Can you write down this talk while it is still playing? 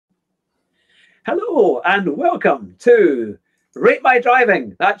Hello and welcome to Rate My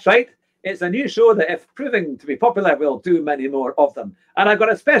Driving. That's right. It's a new show that, if proving to be popular, we'll do many more of them. And I've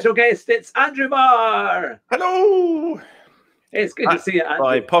got a special guest. It's Andrew Marr. Hello. It's good to see you, Andrew.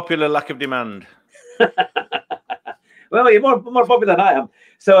 By popular lack of demand. Well, you're more popular than I am,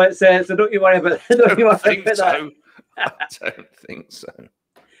 so it's so don't you worry about that. I don't think so.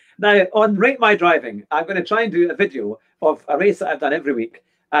 Now, on Rate My Driving, I'm going to try and do a video of a race that I've done every week.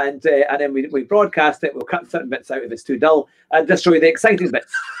 And then we broadcast it. We'll cut certain bits out if it's too dull, and just show you the exciting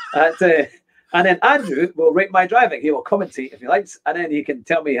bits. And then Andrew will rate my driving. He will commentate if he likes, and then he can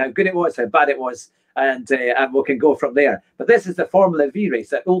tell me how good it was, how bad it was, and we can go from there. But this is the Formula Vee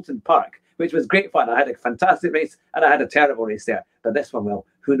race at Oulton Park, which was great fun. I had a fantastic race, and I had a terrible race there. But this one, well,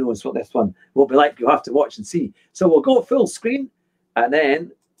 who knows what this one will be like? You'll have to watch and see. So we'll go full screen, and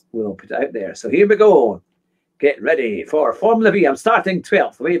then we'll put it out there. So here we go. Get ready for Formula Vee. I'm starting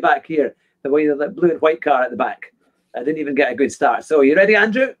 12th, way back here, the blue and white car at the back. I didn't even get a good start. So, are you ready,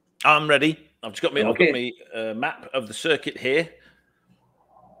 Andrew? I'm ready. I've just got my map of the circuit here.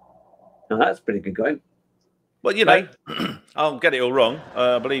 Oh, that's pretty good going. Well, you know, I'll get it all wrong.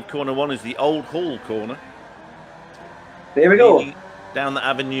 I believe corner 1 is the Old Hall corner. There we go. Down the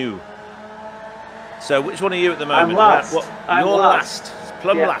avenue. So, which one are you at the moment? I'm last. You're last.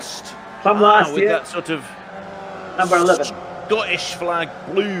 Plumb last. Plumb last, with that sort of number 11 Scottish flag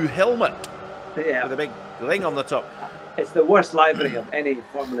blue helmet. Yeah. With a big thing on the top. It's the worst livery of any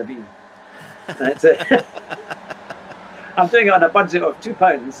Formula Vee. That's it. I'm doing it on a budget of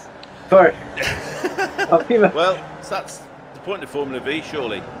 £2 for. Well, that's the point of Formula Vee,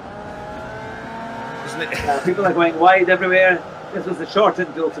 surely, isn't it? People are going wide everywhere. This was the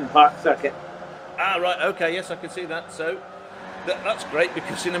shortened Oulton Park circuit. Ah, right. Okay. Yes, I can see that. So that's great,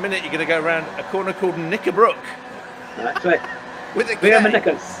 because in a minute you're going to go around a corner called Knickerbrook. That's right. With a Where are my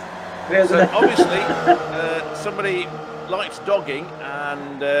knickers? So obviously somebody liked dogging,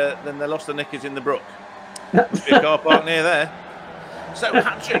 and then they lost the knickers in the brook. Must be a car park near there. So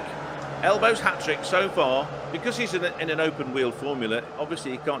hat-trick. Elbows hat-trick so far. Because he's in an open-wheel formula,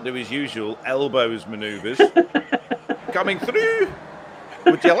 obviously he can't do his usual elbows manoeuvres. Coming through.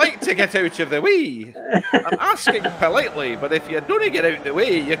 Would you like to get out of the way? I'm asking politely, but if you don't get out of the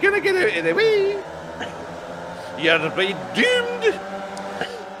way, you're going to get out of the way. You'll be doomed.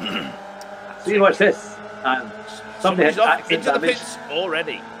 See, watch this. Somebody's off into the pits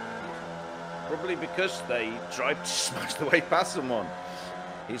already. Probably because they tried to smash the way past someone.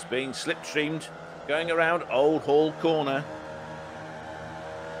 He's being slipstreamed, going around Old Hall corner.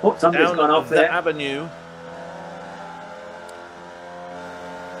 Oh, somebody's gone off the there. Avenue.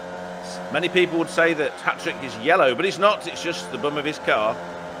 Many people would say that hat-trick is yellow, but it's not. It's just the bum of his car.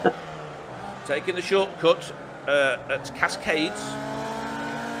 Taking the shortcut at Cascades.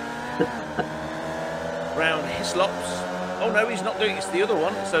 Round Hislops. Oh no, he's not doing it. It's the other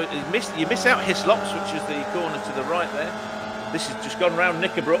one. So you miss out Hislops, which is the corner to the right there. This has just gone round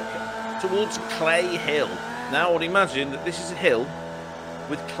Knickerbrook towards Clay Hill. Now I would imagine that this is a hill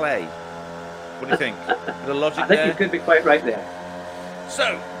with clay. What do you think? The logic I think there? you could be quite right there.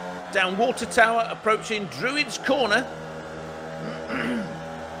 So, down Water Tower, approaching Druids Corner.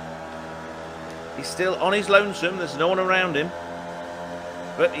 He's still on his lonesome. There's no one around him.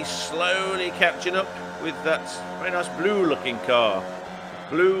 But he's slowly catching up with that very nice blue-looking car.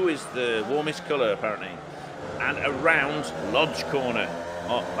 Blue is the warmest colour, apparently. And around Lodge Corner.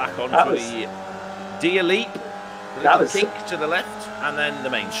 Back onto the Deer Leap. That was kink to the left, and then the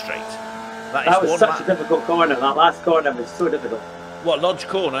main straight. That was such a difficult corner. That last corner was so difficult. What, Lodge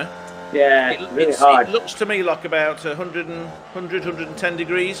Corner? Yeah, really hard. It looks to me like about 110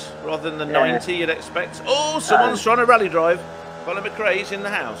 degrees rather than the 90 you'd expect. Oh, someone's trying to rally drive. Colin McRae's in the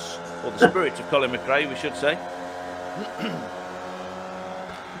house. Or the spirit of Colin McRae, we should say.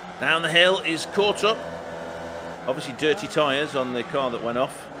 Down the hill is caught up. Obviously dirty tyres on the car that went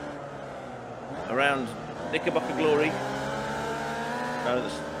off. Around Knickerbocker Glory. No,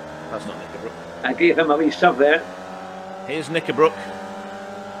 that's not Knickerbrook. I gave him a wee shove there. Here's Knickerbrook.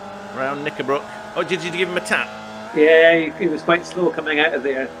 Around Knickerbrook. Oh, did you give him a tap? Yeah, he was quite slow coming out of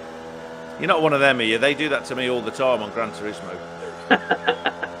there. You're not one of them, are you? They do that to me all the time on Gran Turismo.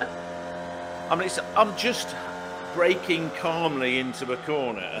 I mean, I'm just braking calmly into a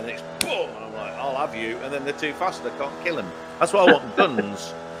corner, and it's boom, and I'm like, I'll have you, and then they're too fast, and I can't kill them. That's why I want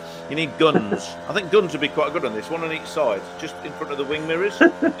guns. You need guns. I think guns would be quite good on this, one on each side, just in front of the wing mirrors,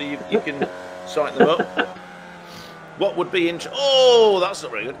 so you can sight them up. What would be oh, that's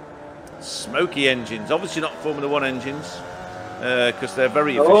not very good. Smoky engines, obviously not Formula 1 engines, because they're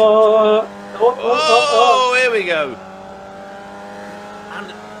very efficient. Oh, here we go.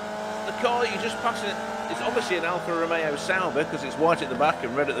 And the car you just passed it. It's obviously an Alfa Romeo Sauber because it's white at the back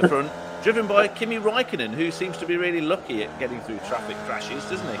and red at the front. Driven by Kimi Raikkonen, who sees to be really lucky at getting through traffic crashes,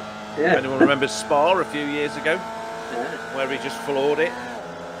 doesn't he? Yeah. If anyone remembers Spa a few years ago, where he just floored it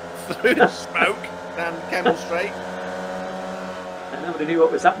through the smoke down Kemmel Straight. And nobody knew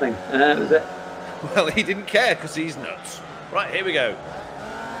what was happening. That was it. Well, he didn't care because he's nuts. Right, here we go.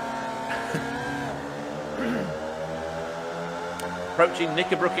 Approaching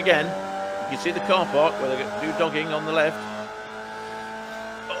Knickerbrook again. You can see the car park where they do dogging on the left.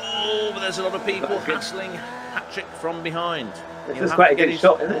 Oh, but there's a lot of people hassling Patrick from behind. This is quite a good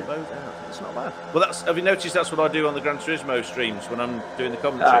shot, isn't it? It's not bad. Well, have you noticed that's what I do on the Gran Turismo streams when I'm doing the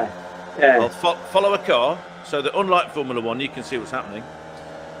commentary? Yeah. I'll follow a car so that, unlike Formula 1, you can see what's happening.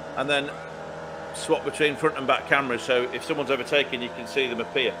 And then swap between front and back cameras, so if someone's overtaken, you can see them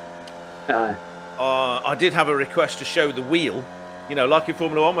appear. I did have a request to show the wheel, you know, like in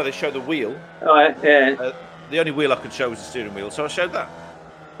Formula 1 where they show the wheel. The only wheel I could show was the steering wheel, so I showed that.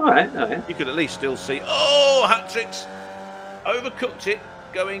 All right. You could at least still see. Oh, hat-tricks! Overcooked it,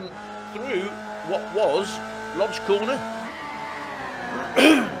 going through what was Lodge Corner.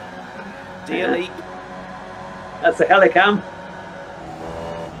 Dear Leak. That's the helicam.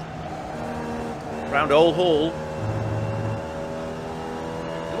 Round Old Hall.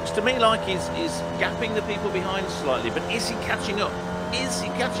 It looks to me like he's gapping the people behind slightly, but is he catching up? Is he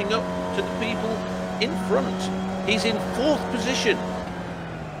catching up to the people in front? He's in 4th position.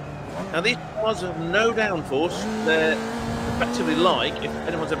 Now these cars have no downforce. They're effectively like, if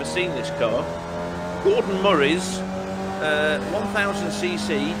anyone's ever seen this car, Gordon Murray's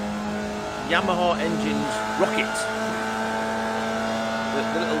 1000cc Yamaha engines rocket.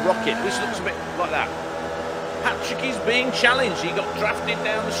 The little rocket, which looks a bit like that. Patrick is being challenged. He got drafted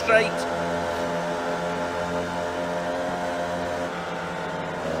down the straight.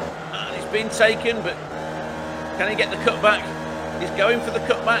 And he's been taken, but can he get the cutback? He's going for the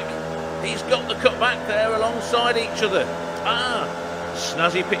cutback. He's got the cutback there alongside each other.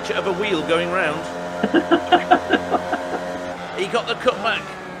 Snazzy picture of a wheel going round. He got the cutback.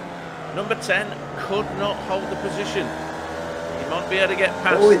 Number 10 could not hold the position. He might be able to get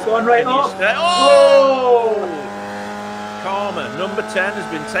past. Oh, he's gone right off. Oh! Karma. Number 10 has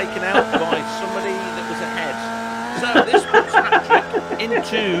been taken out by somebody that was ahead. So this puts Patrick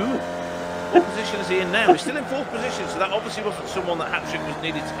into what position is he in now? He's still in 4th position, so that obviously wasn't someone that Patrick was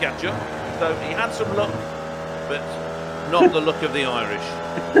needed to catch up. So he had some luck, but not the luck of the Irish.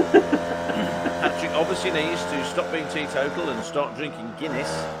 Patrick obviously needs to stop being teetotal and start drinking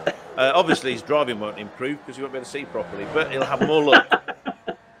Guinness. Obviously his driving won't improve because he won't be able to see properly, but he'll have more luck.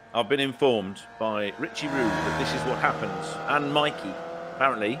 I've been informed by Richie Rue that this is what happens, and Mikey,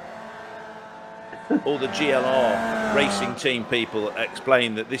 apparently. All the GLR racing team people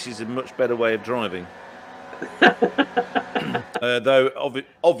explain that this is a much better way of driving. Though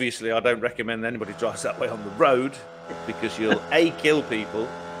obviously I don't recommend anybody drives that way on the road, because you'll A, kill people,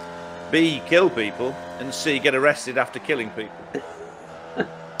 B, kill people, and C, get arrested after killing people.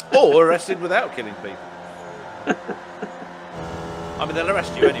 Or arrested without killing people. I mean, they'll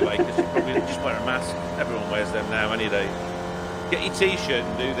arrest you anyway, because you probably just wear a mask. Everyone wears them now any day. Get your T-shirt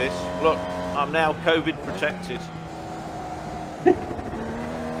and do this. Look, I'm now COVID protected.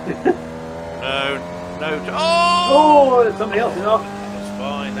 No. Oh, somebody else is off.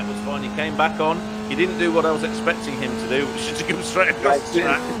 That was fine. He came back on. He didn't do what I was expecting him to do, which is to go straight across the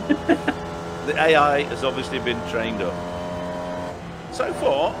track. The AI has obviously been trained up. So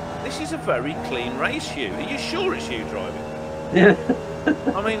far, this is a very clean race, Hugh. Are you sure it's you driving? Yeah.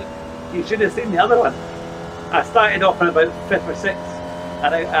 I mean, you should have seen the other one. I started off on about 5th or 6th,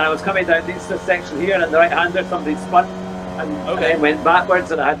 and I was coming down this section here, and at the right hander somebody spun and then went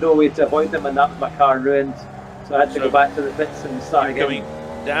backwards, and I had no way to avoid them, and that was my car ruined. So I had to go back to the pits and start again. Going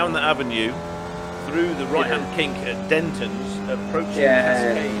down the avenue, through the right-hand kink at Denton's, approaching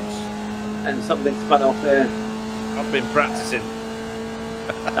Cascades. And something spun off there. I've been practicing.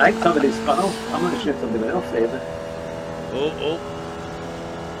 I think somebody spun off. I'm not sure if somebody went off there.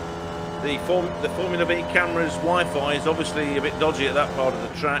 The Formula Vee camera's Wi-Fi is obviously a bit dodgy at that part of the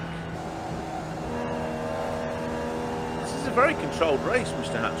track. This is a very controlled race,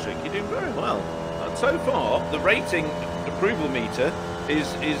 Mr. Hattrick. You're doing very well. And so far, the rating approval meter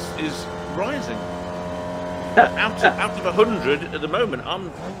is rising. out of 100 at the moment,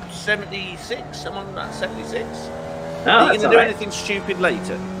 I'm 76. I'm on that 76. Are you going to do anything stupid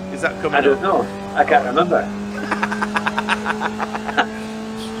later? Is that coming up? I don't know. I can't remember.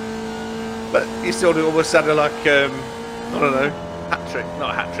 But you still almost sounded like, I don't know, hat-trick,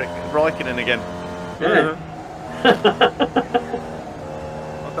 not a hat-trick, Raikkonen again. Yeah.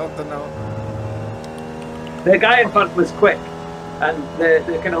 I don't know. The guy in front was quick, and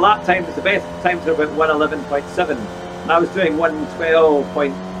the kind of lap time was the best times are about 1:11.7. And I was doing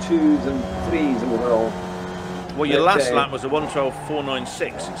 1:12.2s and 3s overall. Well, your last lap was a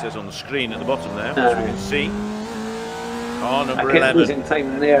 1:12.496. It says on the screen at the bottom there, which we can see. Oh, number 11. I kept losing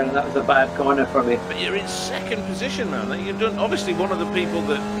time in there, and that was a bad corner for me. But you're in second position, man. You've done obviously one of the people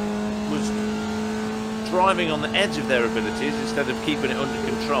that was driving on the edge of their abilities instead of keeping it under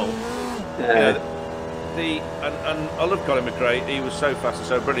control. And I love Colin McRae. He was so fast and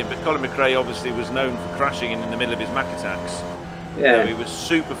so brilliant. But Colin McRae obviously was known for crashing in the middle of his Mack attacks. Yeah, he was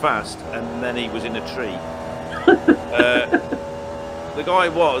super fast, and then he was in a tree. The guy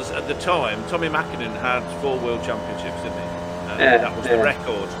was at the time. Tommy Mackinnon had 4 world championships, didn't he? That was the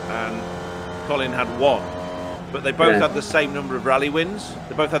record, and Colin had 1. But they both had the same number of rally wins.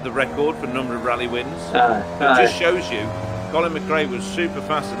 They both had the record for number of rally wins. It just shows you, Colin McRae was super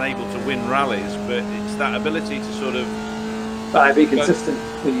fast and able to win rallies, but it's that ability to sort of be consistent.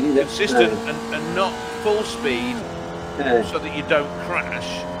 Consistent and not full speed, so that you don't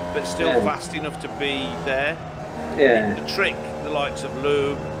crash, but still fast enough to be there. Yeah. The trick, the likes of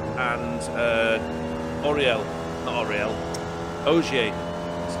Loeb and Ogier,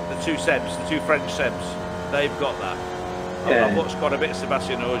 the 2 Sebs, the 2 French Sebs, they've got that. I've watched quite a bit of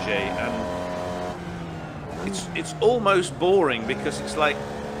Sébastien Ogier, and it's almost boring because it's like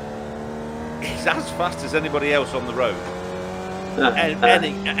he's as fast as anybody else on the road.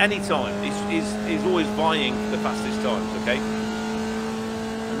 Any time, he's always vying for the fastest times. Okay,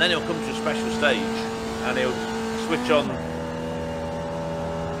 and then he'll come to a special stage and he'll switch on.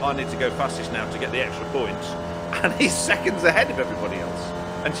 I need to go fastest now to get the extra points, and he's seconds ahead of everybody else.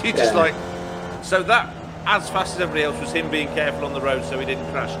 And she's just like, so that as fast as everybody else was him being careful on the road so he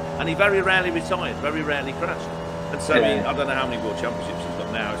didn't crash. And he very rarely retired, very rarely crashed. And so I don't know how many world championships he's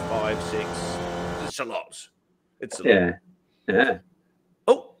got now. It's 5, 6. It's a lot. It's a lot. Yeah.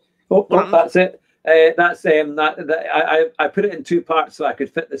 Oh, that's it. I put it in 2 parts so I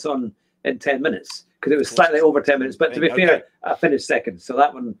could fit this on in 10 minutes because it was slightly over 10 minutes. But to be fair, I finished second. So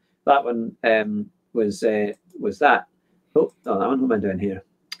that one was that. Oh, that one. What am I doing here?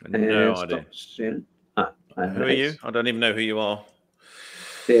 No idea. Who are you? I don't even know who you are.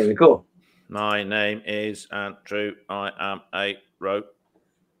 There we go. My name is Andrew. I am a robot.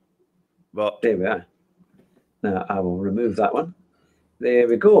 There we are. Now I will remove that one. There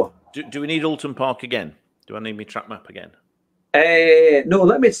we go. Do we need Oulton Park again? Do I need my track map again? No,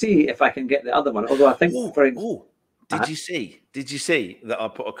 let me see if I can get the other one. Although I think Did you see that I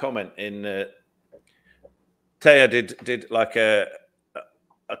put a comment in Taya did like a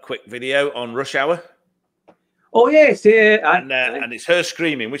quick video on rush hour? Oh yes, and it's her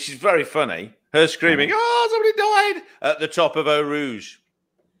screaming, which is very funny. Her screaming, "Oh, somebody died!" at the top of Eau Rouge.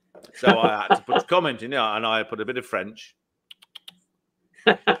 So I had to put a comment in, and I put a bit of French.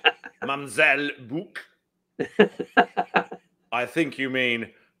 Mademoiselle Bouc. I think you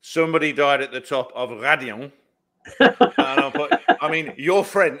mean somebody died at the top of Radion. And I mean, you're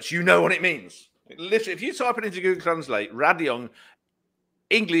French, you know what it means. Literally, if you type it into Google Translate, Radion,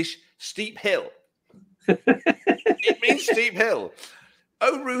 English, steep hill. It means steep hill.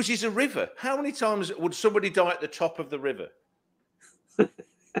 Eau Rouge is a river. How many times would somebody die at the top of the river?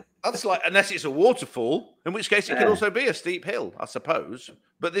 That's like, unless it's a waterfall, in which case it could also be a steep hill, I suppose.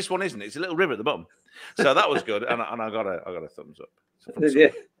 But this one isn't. It's a little river at the bottom. So that was good, and I got a thumbs up. Did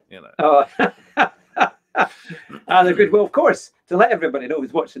you? You know. Oh. They're good. Well, of course, to let everybody know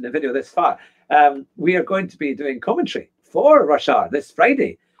who's watching the video this far, we are going to be doing commentary for Rush Hour this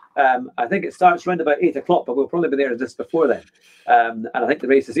Friday. I think it starts around about 8 o'clock, but we'll probably be there just before then. And I think the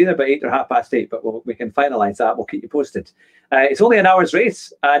race is either about 8 or 8:30, but we can finalise that. We'll keep you posted. It's only an hour's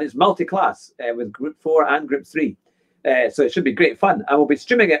race, and it's multi-class with Group 4 and Group 3. So it should be great fun. And we'll be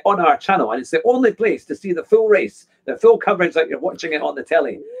streaming it on our channel, and it's the only place to see the full race, the full coverage like you're watching it on the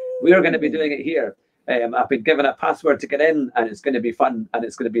telly. We are going to be doing it here. I've been given a password to get in, and it's going to be fun, and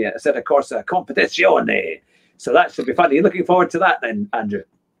it's going to be a Sette Corsa competizione. So that should be fun. Are you looking forward to that then, Andrew?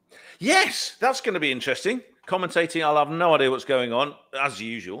 Yes, that's going to be interesting. Commentating, I'll have no idea what's going on, as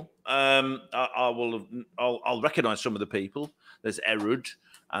usual. I'll recognise some of the people. There's Erud,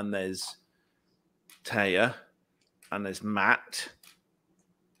 and there's Taya, and there's Matt,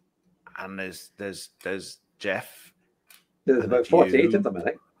 and there's Jeff. There's about 48 of them, I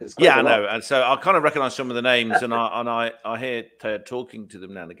think. Yeah, I know. And so I kind of recognise some of the names, and I hear Taya talking to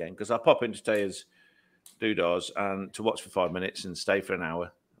them now and again, because I pop into Taya's doodahs and to watch for 5 minutes and stay for an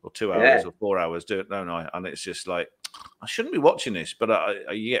hour or 2 hours or 4 hours, don't I? And it's just like, I shouldn't be watching this,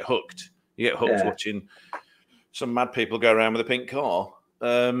 but you get hooked. You get hooked watching some mad people go around with a pink car.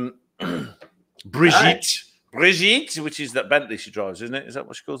 Brigitte. Brigitte, which is that Bentley she drives, isn't it? Is that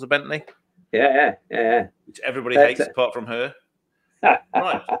what she calls the Bentley? Yeah. Which everybody hates apart from her.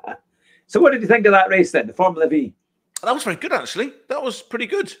 Right. So what did you think of that race then, the Formula Vee? That was very good, actually. That was pretty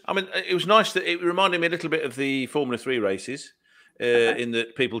good. I mean, it was nice that it reminded me a little bit of the Formula 3 races in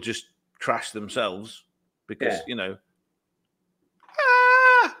that people just crash themselves because, you know,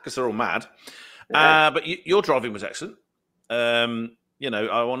 because they're all mad. But your driving was excellent. You know,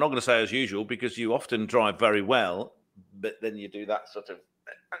 I'm not going to say as usual because you often drive very well, but then you do that sort of.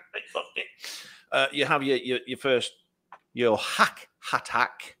 You have your first hat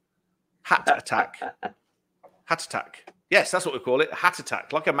attack. Yes, that's what we call it, hat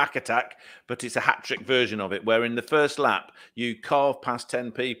attack, like a Mac attack, but it's a hat trick version of it, where in the first lap you carve past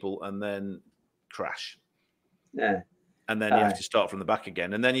 10 people and then crash. Yeah. And then you have to start from the back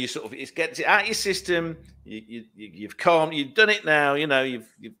again. And then you sort of, it gets it out of your system. You've calmed, you've done it now, you know, you've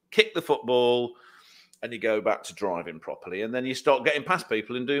kicked the football and you go back to driving properly. And then you start getting past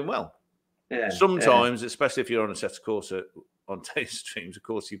people and doing well. Yeah. Sometimes, especially if you're on a set of course on taste streams, of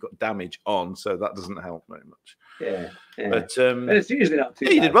course, you've got damage on, so that doesn't help very much. Yeah. But it's usually not too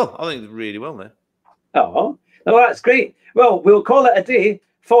bad. You did well. I think you did really well there. Oh, well, that's great. Well, we'll call it a day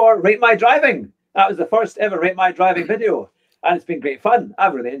for Rate My Driving. That was the first ever Rate My Driving video, and it's been great fun.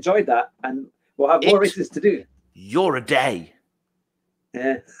 I've really enjoyed that, and we'll have more races to do. You're a day.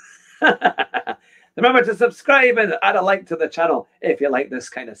 Yeah. Remember to subscribe and add a like to the channel if you like this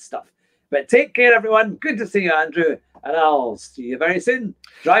kind of stuff. But take care, everyone. Good to see you, Andrew, and I'll see you very soon.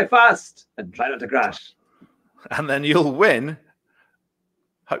 Drive fast and try not to crash. And then you'll win,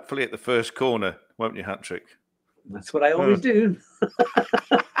 hopefully at the first corner, won't you, Hat-Trick? That's what I always do.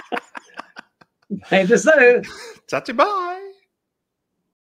 Bye just now. Ta-ta, bye.